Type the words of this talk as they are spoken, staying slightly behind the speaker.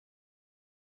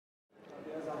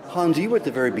Hans, you were at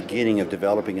the very beginning of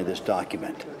developing this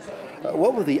document.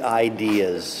 What were the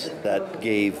ideas that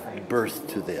gave birth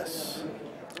to this?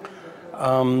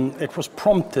 It was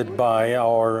prompted by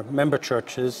our member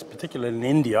churches, particularly in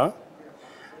India,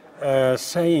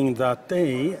 saying that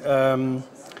they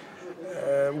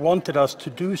wanted us to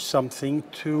do something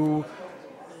to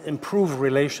improve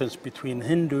relations between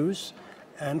Hindus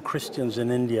and Christians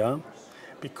in India,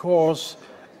 because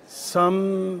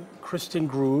some Christian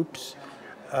groups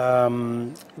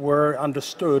were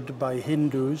understood by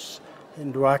Hindus,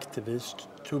 Hindu activists,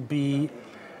 to be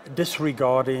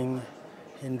disregarding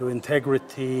Hindu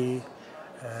integrity,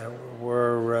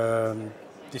 were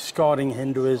discarding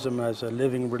Hinduism as a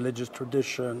living religious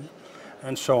tradition,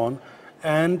 and so on,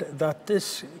 and that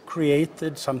this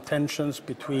created some tensions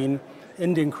between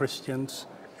Indian Christians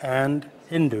and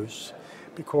Hindus,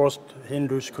 because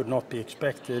Hindus could not be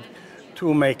expected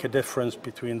to make a difference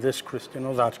between this Christian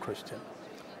or that Christian.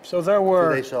 So there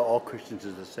were... So they saw all Christians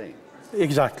as the same?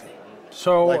 Exactly.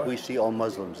 So, like we see all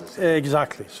Muslims as the same?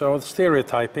 Exactly. So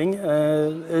stereotyping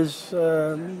is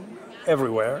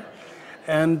everywhere.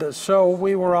 And so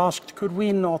we were asked, could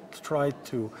we not try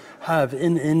to have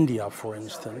in India, for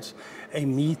instance, a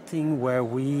meeting where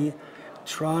we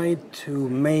tried to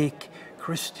make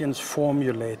Christians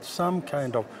formulate some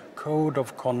kind of code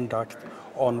of conduct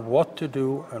on what to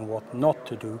do and what not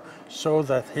to do, so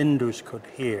that Hindus could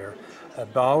hear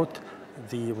about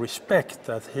the respect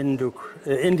that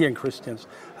Indian Christians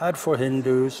had for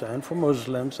Hindus and for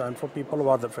Muslims and for people of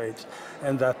other faiths,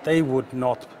 and that they would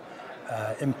not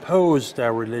impose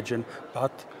their religion,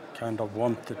 but kind of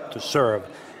wanted to serve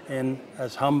in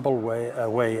as humble a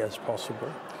way as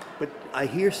possible. But I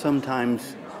hear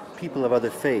sometimes people of other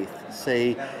faith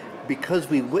say, because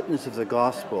we witness of the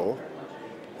gospel,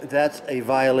 that's a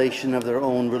violation of their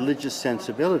own religious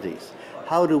sensibilities.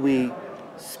 How do we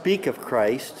speak of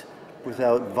Christ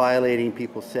without violating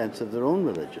people's sense of their own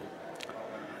religion?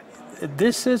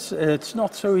 It's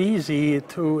not so easy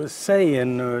to say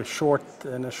in a short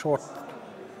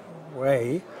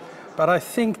way, but I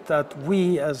think that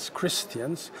we as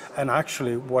Christians, and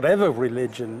actually whatever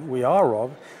religion we are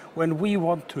of, when we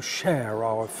want to share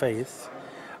our faith,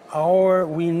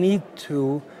 we need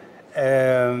to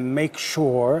make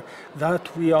sure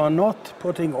that we are not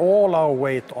putting all our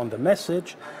weight on the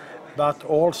message, but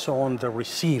also on the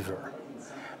receiver.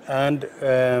 And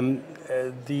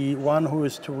the one who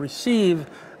is to receive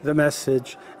the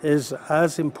message is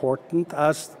as important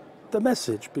as the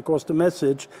message, because the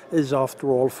message is, after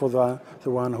all, for the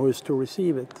one who is to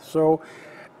receive it. So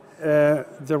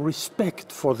the respect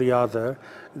for the other,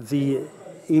 the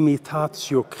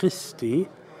imitatio Christi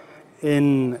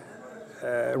in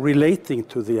relating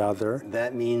to the other.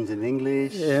 That means in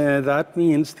English? That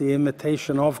means the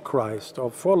imitation of Christ,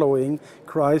 of following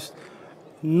Christ,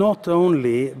 not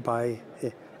only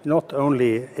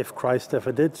if Christ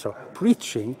ever did so,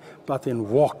 preaching, but in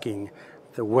walking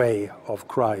the way of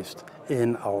Christ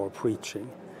in our preaching.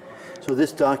 So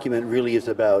this document really is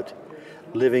about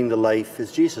living the life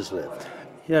as Jesus lived?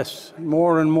 Yes,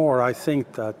 more and more I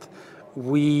think that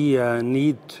we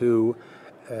need to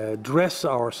dress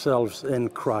ourselves in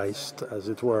Christ, as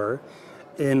it were,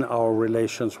 in our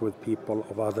relations with people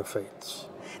of other faiths.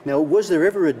 Now, was there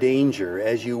ever a danger,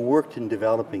 as you worked in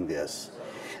developing this,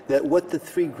 that what the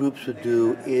three groups would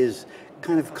do is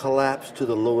kind of collapse to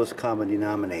the lowest common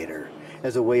denominator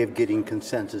as a way of getting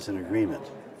consensus and agreement?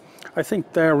 I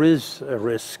think there is a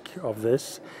risk of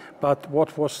this, but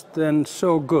what was then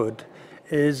so good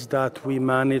is that we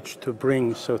managed to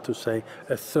bring, so to say,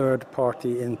 a third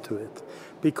party into it.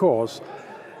 Because,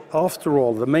 after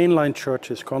all, the mainline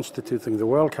churches constituting the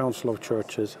World Council of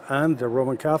Churches and the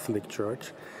Roman Catholic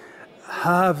Church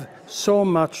have so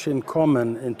much in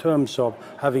common in terms of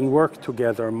having worked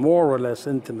together more or less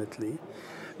intimately,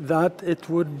 that it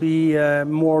would be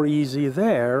more easy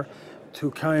there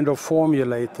to kind of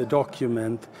formulate a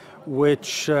document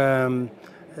which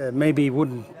maybe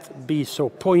wouldn't be so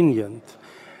poignant.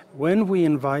 When we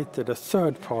invited a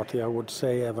third party, I would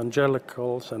say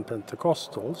evangelicals and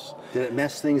Pentecostals. Did it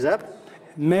mess things up?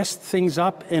 Messed things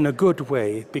up in a good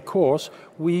way, because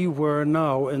we were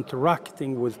now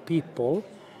interacting with people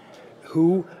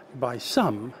who, by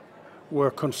some,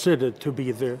 were considered to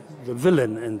be the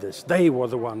villain in this. They were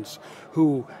the ones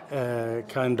who had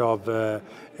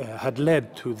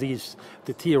led to these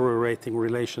deteriorating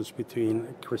relations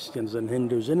between Christians and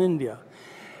Hindus in India.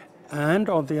 And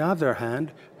on the other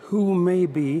hand, who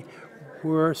maybe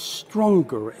were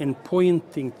stronger in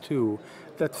pointing to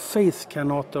that faith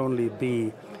cannot only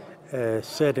be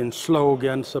said in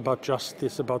slogans about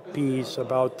justice, about peace,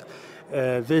 about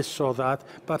this or that,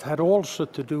 but had also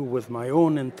to do with my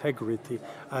own integrity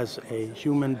as a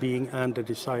human being and a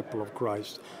disciple of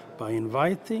Christ. By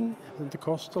inviting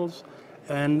Pentecostals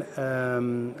and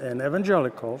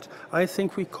evangelicals, I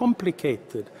think we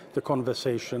complicated the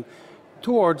conversation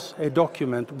towards a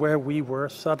document where we were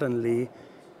suddenly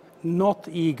not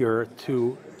eager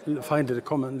to find the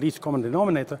least common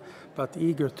denominator, but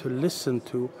eager to listen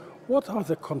to what are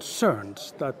the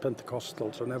concerns that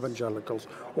Pentecostals and evangelicals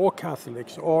or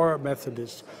Catholics or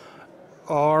Methodists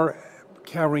are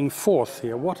carrying forth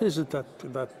here. What is it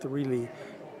that really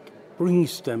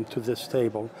brings them to this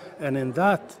table? And in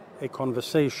that, a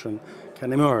conversation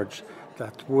can emerge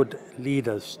that would lead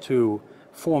us to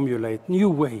formulate new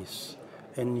ways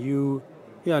and new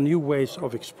ways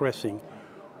of expressing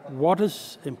what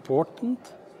is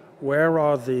important, where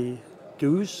are the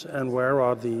do's and where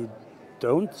are the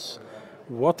don'ts,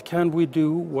 what can we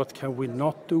do, what can we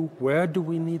not do, where do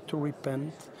we need to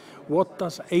repent, what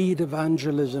does aid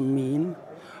evangelism mean,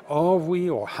 are we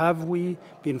or have we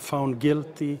been found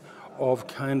guilty of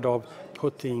kind of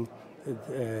putting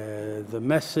the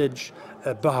message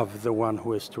above the one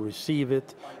who is to receive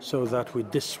it, so that we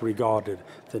disregarded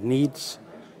the needs,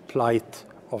 plight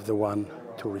of the one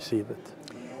to receive it.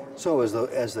 So as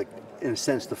the in a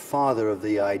sense the father of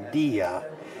the idea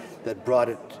that brought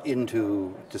it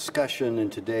into discussion,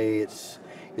 and today it's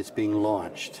being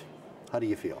launched, how do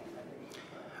you feel?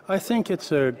 I think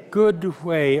it's a good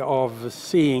way of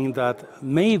seeing that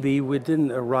maybe we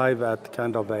didn't arrive at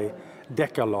kind of a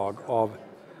decalogue of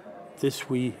this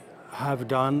we have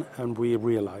done and we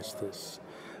realize this.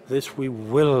 This we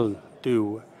will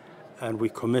do and we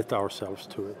commit ourselves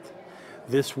to it.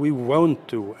 This we won't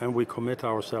do and we commit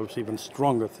ourselves even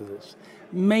stronger to this.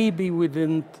 Maybe we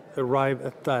didn't arrive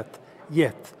at that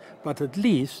yet, but at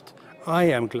least I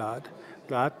am glad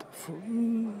that,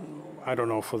 I don't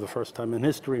know, for the first time in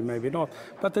history, maybe not,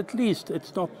 but at least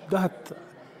it's not that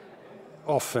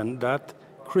often that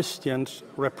Christians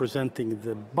representing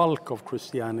the bulk of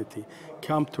Christianity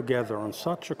come together on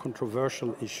such a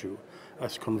controversial issue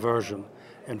as conversion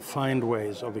and find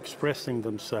ways of expressing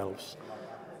themselves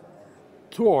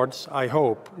towards, I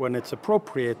hope, when it's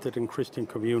appropriated in Christian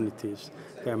communities,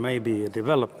 there may be a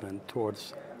development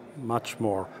towards much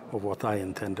more of what I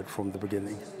intended from the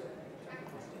beginning.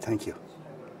 Thank you.